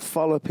can't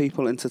follow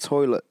people into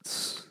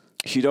toilets.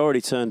 She'd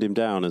already turned him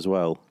down as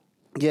well.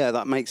 Yeah,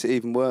 that makes it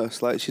even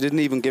worse. Like, she didn't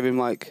even give him,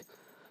 like,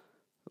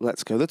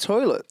 let's go to the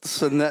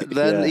toilets. And then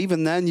Yeah.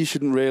 even then, you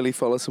shouldn't really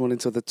follow someone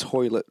into the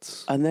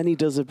toilets. And then he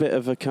does a bit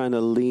of a kind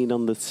of lean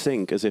on the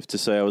sink as if to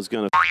say, I was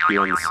going to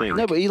you on the sink.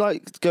 No, but he,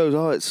 like, goes,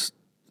 oh, it's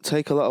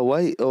take a lot of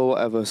weight or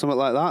whatever. Something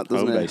like that,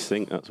 doesn't it? Home-based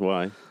sink, that's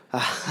why.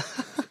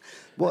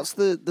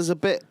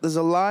 There's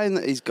a line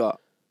that he's got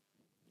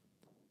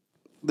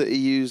that he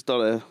used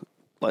on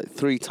like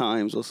 3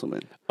 times or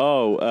something.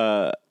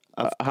 Oh,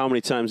 how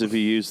many times have you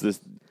used this,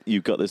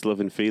 you've got this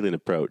loving feeling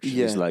approach?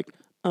 Yeah. He's like,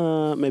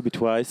 maybe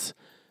twice.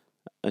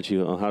 And she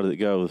goes, oh, how did it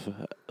go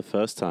the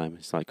first time?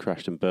 It's like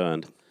crashed and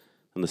burned.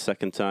 And the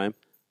second time,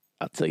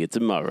 I'll tell you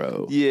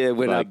tomorrow. Yeah,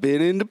 when Like- I've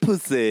been in the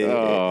pussy.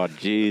 Oh,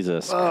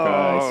 Jesus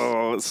Christ.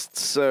 Oh, it's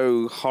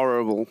so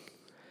horrible.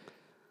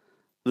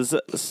 There's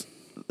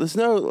there's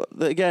no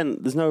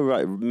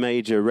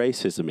major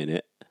racism in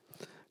it.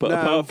 But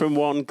No. apart from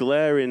one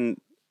glaring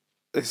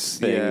It's,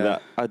 thing yeah.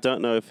 that I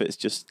don't know if it's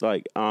just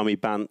like army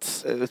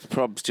bants. It's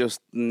probably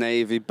just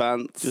Navy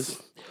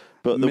bants.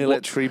 But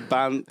military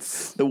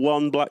bants. The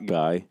one black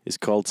guy is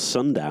called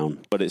Sundown.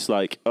 But it's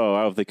like, oh,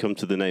 how have they come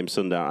to the name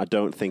Sundown? I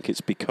don't think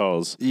it's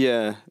because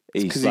Yeah.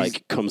 he's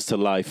like comes to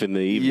life in the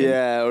evening.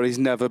 Yeah, or he's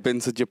never been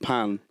to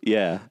Japan.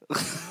 Yeah.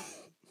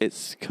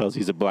 It's because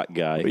he's a black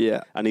guy.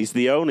 Yeah. And he's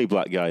the only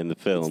black guy in the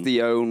film. It's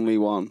the only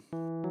one.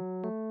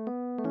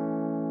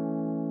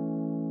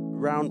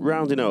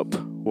 Rounding up,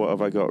 what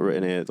have I got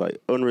written here? Like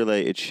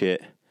unrelated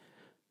shit.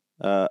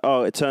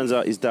 It turns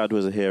out his dad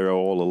was a hero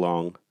all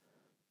along.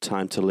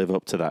 Time to live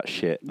up to that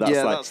shit. That's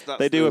Yeah, like that's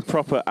they do a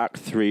proper Act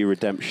 3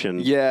 redemption.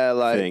 Yeah,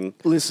 like, thing.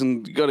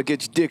 listen, you got to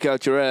get your dick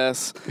out your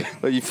ass,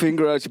 or your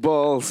finger out your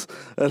balls,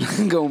 and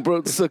then go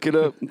and suck it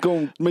up, go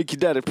and make your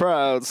daddy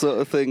proud, sort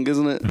of thing,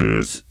 isn't it?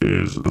 This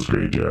is the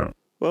Screen Jam.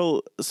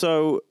 Well,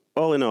 so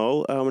all in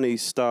all, how many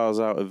stars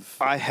out of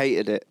I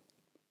hated it.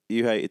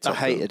 you hated? I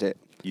hated it.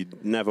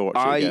 You'd never watch it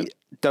I again.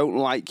 don't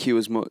like you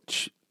as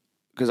much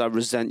because I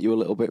resent you a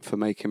little bit for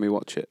making me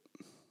watch it.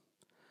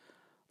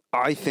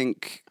 I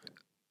think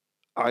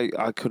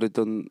I could have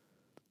done.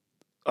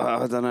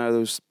 I don't know. There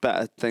was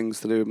better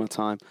things to do with my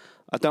time.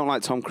 I don't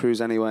like Tom Cruise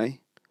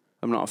anyway.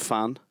 I'm not a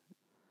fan.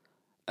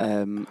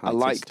 I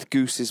liked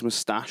Goose's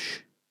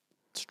moustache.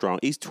 Strong.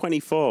 He's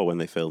 24 when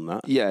they filmed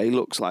that. Yeah, he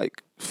looks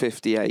like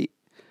 58.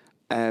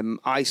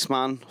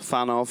 Iceman,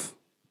 fan of.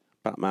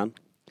 Batman.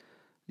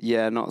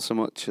 Yeah, not so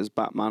much as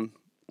Batman.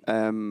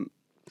 I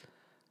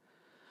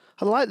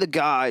like the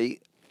guy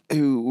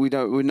who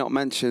we've not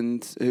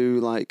mentioned, who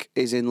like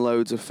is in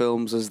loads of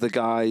films as the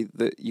guy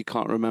that you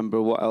can't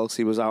remember what else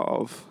he was out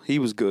of. He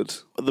was good.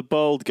 The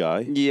bald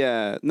guy.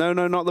 Yeah, no,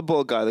 not the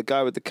bald guy. The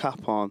guy with the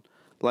cap on,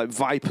 like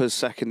Viper's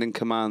second in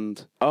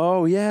command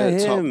Oh yeah,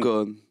 at Top him.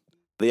 Gun.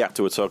 The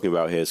actor we're talking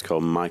about here is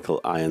called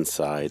Michael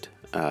Ironside.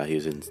 He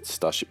was in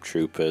Starship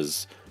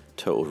Troopers,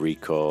 Total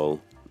Recall,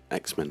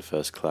 X-Men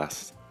First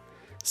Class,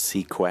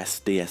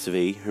 Sequest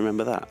DSV.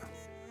 Remember that?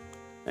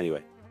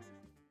 Anyway.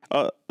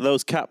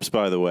 Those caps,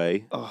 by the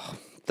way. Oh,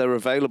 they're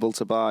available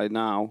to buy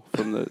now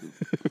from the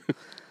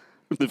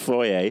The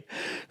foyer.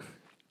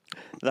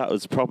 That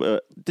was proper.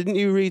 Didn't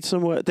you read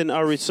somewhere? Didn't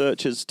our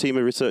team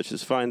of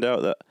researchers find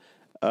out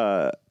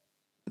that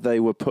they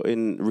were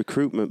putting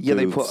recruitment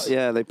booths?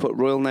 They put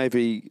Royal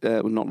Navy,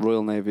 not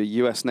Royal Navy,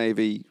 US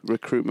Navy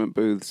recruitment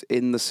booths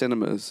in the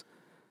cinemas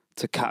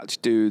to catch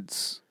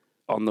dudes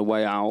on the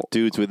way out.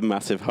 Dudes with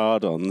massive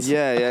hard-ons.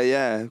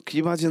 Yeah. Can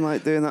you imagine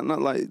like doing that?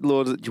 Not like,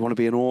 Lord, do you want to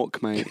be an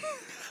orc, mate?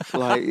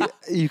 Like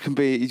you can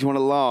be. Do you want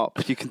to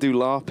LARP? You can do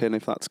LARPing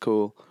if that's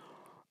cool.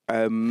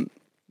 I've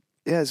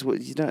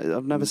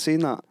never seen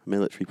that.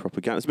 Military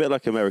propaganda. It's a bit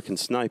like American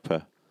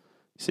Sniper.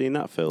 You seen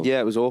that film?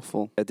 Yeah, it was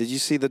awful. Did you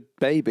see the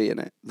baby in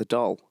it? The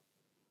doll.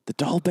 The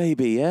doll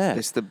baby, yeah.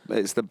 It's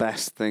the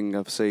best thing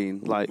I've seen.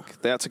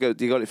 Like they had to go.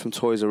 You got it from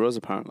Toys R Us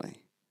apparently.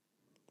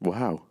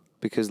 Wow.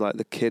 Because like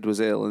the kid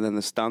was ill and then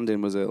the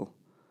stand-in was ill,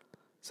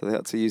 so they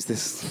had to use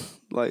this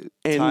like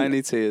In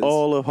tiny tears.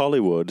 all of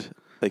Hollywood,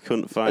 they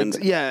couldn't find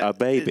a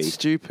baby. It's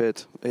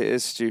stupid. It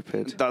is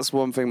stupid. That's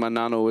one thing my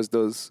nan always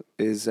does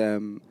is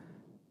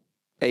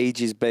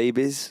ages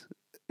babies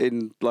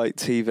in like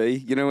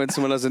TV. You know when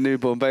someone has a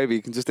newborn baby,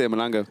 you can just hear my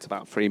nan go, "It's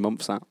about 3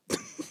 months out."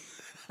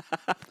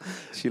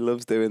 She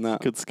loves doing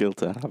that. Good skill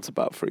to have. It's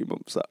about 3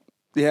 months out.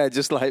 Yeah,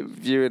 just like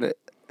viewing it.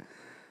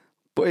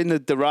 But in a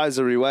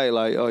derisory way,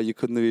 like, oh, you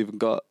couldn't have even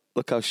got,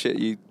 look how shit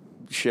your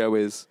show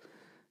is.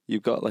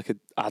 You've got like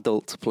an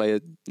adult to play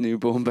a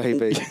newborn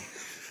baby.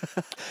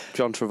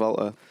 John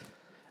Travolta.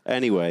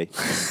 Anyway,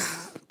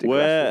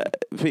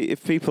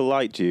 if people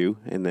liked you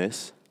in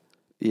this,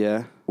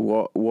 Yeah.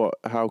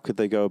 how could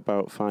they go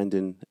about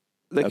finding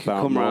They can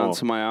about come more? round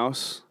to my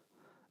house.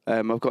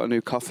 I've got a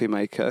new coffee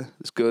maker.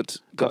 It's good.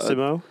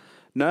 Cosimo?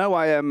 No,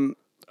 I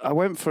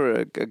went for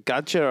a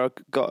gadget. I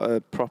got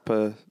a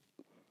proper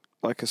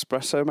like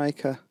espresso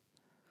maker.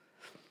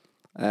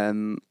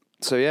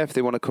 So yeah, if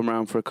they want to come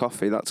round for a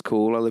coffee, that's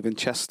cool. I live in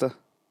Chester.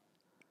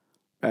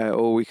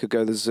 Or we could go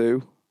to the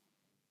zoo.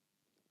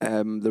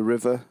 The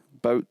river,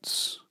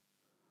 boats.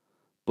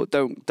 But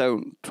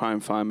don't try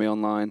and find me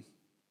online.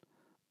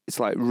 It's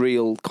like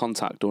real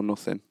contact or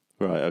nothing.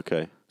 Right,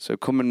 okay. So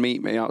come and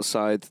meet me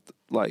outside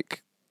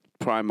like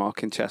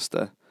Primark in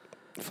Chester.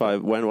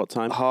 What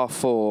time?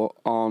 4:30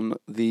 on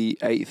the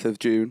 8th of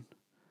June.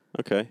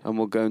 Okay. And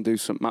we'll go and do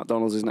some.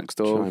 McDonald's is next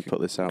door. Try and put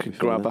this out Could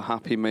before grab then. a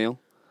Happy Meal.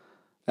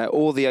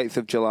 Or the 8th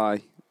of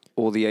July.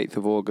 Or the 8th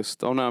of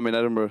August. Oh no, I'm in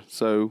Edinburgh.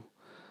 So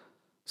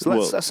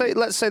let's say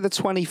the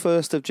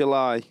 21st of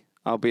July.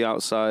 I'll be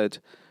outside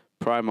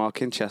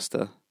Primark in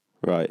Chester.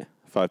 Right,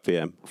 5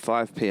 p.m.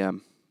 5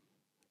 p.m.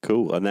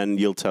 Cool, and then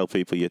you'll tell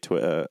people your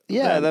Twitter.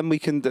 Yeah, then they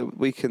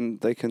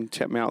can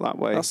check me out that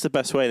way. That's the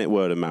best way, in it,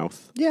 word of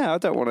mouth. Yeah, I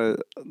don't want to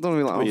be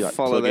like, Well, you oh, like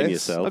follow plugging this.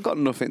 yourself. I've got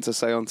nothing to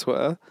say on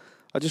Twitter.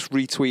 I just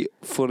retweet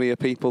funnier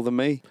people than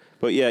me.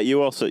 But yeah,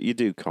 you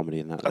do comedy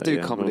in that. I do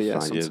yeah? comedy, We'll yeah.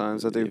 find you.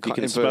 Sometimes I do. If you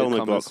can spell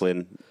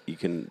McLaughlin, you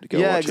can go.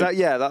 Yeah, watch exactly. it.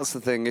 Yeah, that's the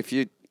thing. If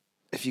you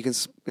can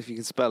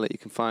spell it, you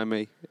can find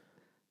me.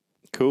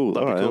 Cool.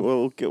 All right.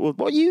 Cool. Well,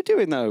 what are you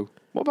doing though?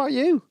 What about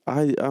you?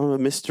 I'm a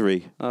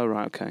mystery. Oh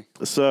right, okay.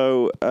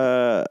 So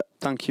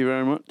thank you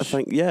very much.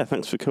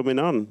 Thanks for coming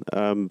on.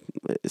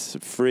 It's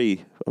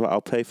free.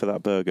 I'll pay for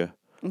that burger.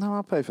 No,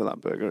 I'll pay for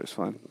that burger. It's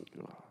fine.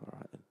 All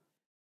right.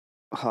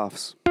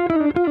 Halves.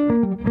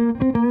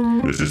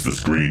 This is the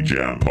Screen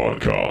Jam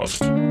podcast.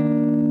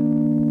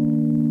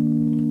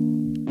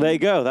 There you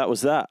go. That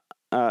was that.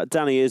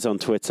 Danny is on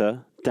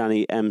Twitter.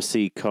 Danny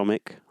MC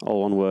Comic.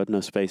 All one word,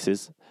 no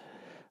spaces.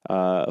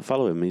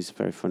 Follow him. He's a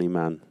very funny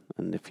man.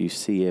 And if you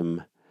see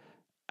him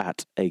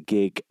at a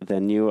gig,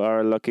 then you are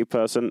a lucky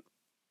person.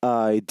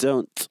 I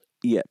don't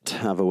yet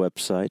have a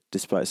website,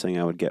 despite saying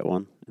I would get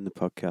one in the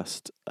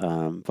podcast.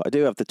 But I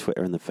do have the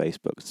Twitter and the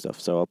Facebook and stuff.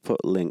 So I'll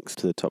put links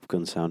to the Top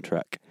Gun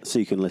soundtrack so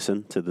you can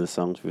listen to the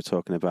songs we were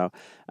talking about.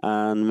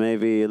 And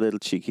maybe a little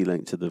cheeky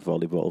link to the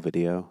volleyball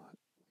video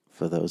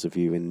for those of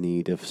you in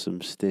need of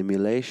some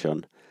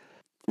stimulation.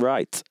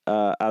 Right,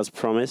 as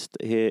promised,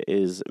 here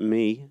is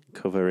me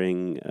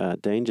covering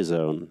Danger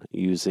Zone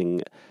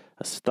using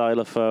a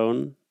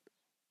stylophone,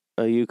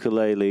 a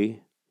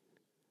ukulele,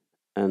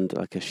 and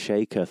like a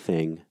shaker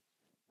thing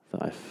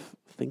that I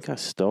think I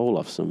stole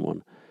off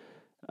someone,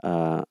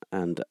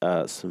 and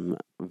some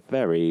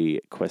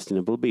very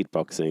questionable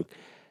beatboxing.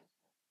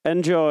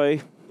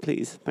 Enjoy,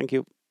 please. Thank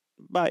you.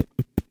 Bye.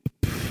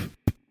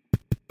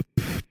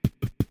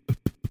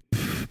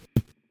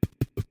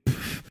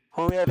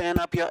 Revving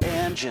up your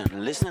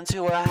engine, listening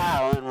to a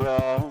howl and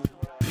roll.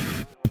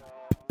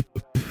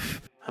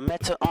 I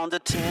met her on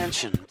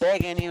detention,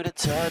 begging you to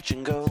touch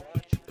and go.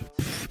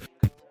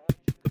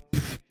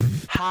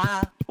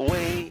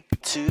 Highway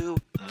to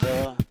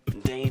the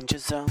danger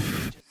zone.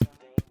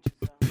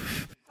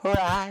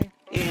 Right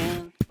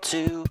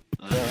into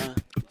the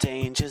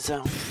danger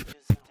zone.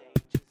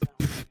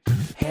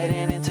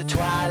 Heading into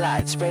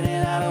twilight, spreading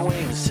out her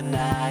wings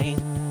tonight.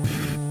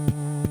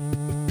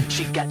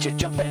 She got you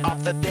jumping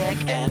off the deck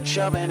and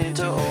shoving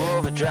into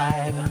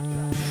overdrive.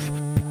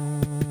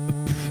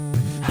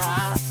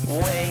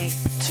 Highway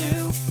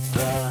to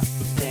the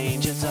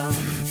danger zone.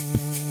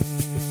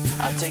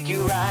 I'll take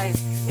you right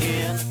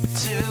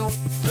into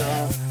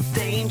the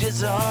danger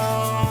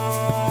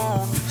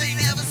zone. They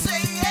never say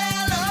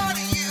hello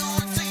to you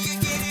until you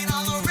get in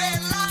on the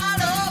red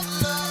light of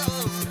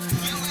love.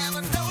 You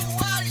never know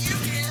what you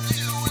can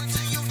do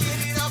until you get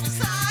it up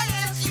inside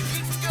as you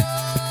can go.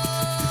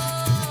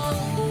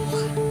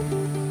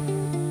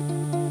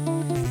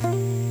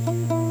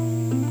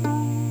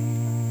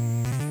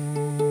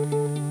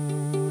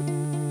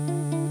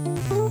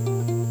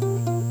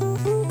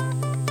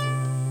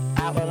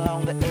 Out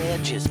along the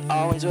edges,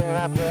 always where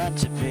I burn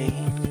to be.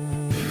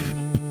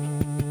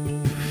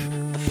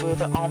 The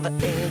further on the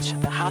edge,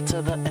 the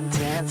hotter the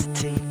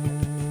intensity.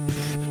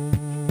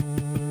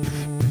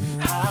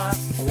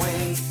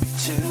 Highway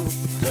to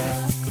the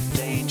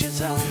danger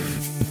zone.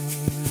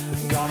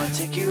 Gonna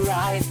take you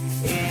right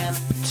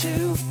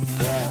into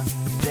the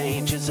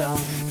danger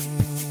zone.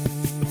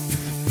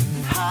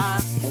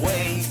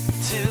 Highway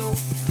to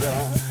the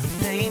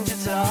danger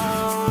zone.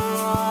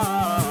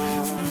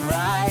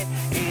 Right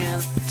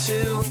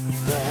into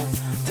the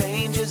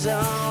danger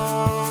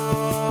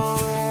zone.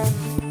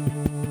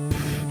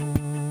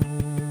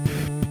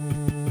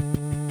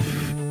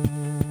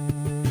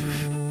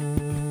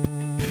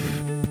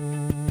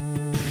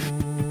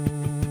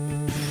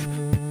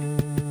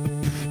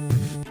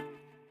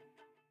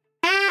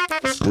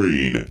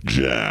 Screen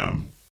Jam.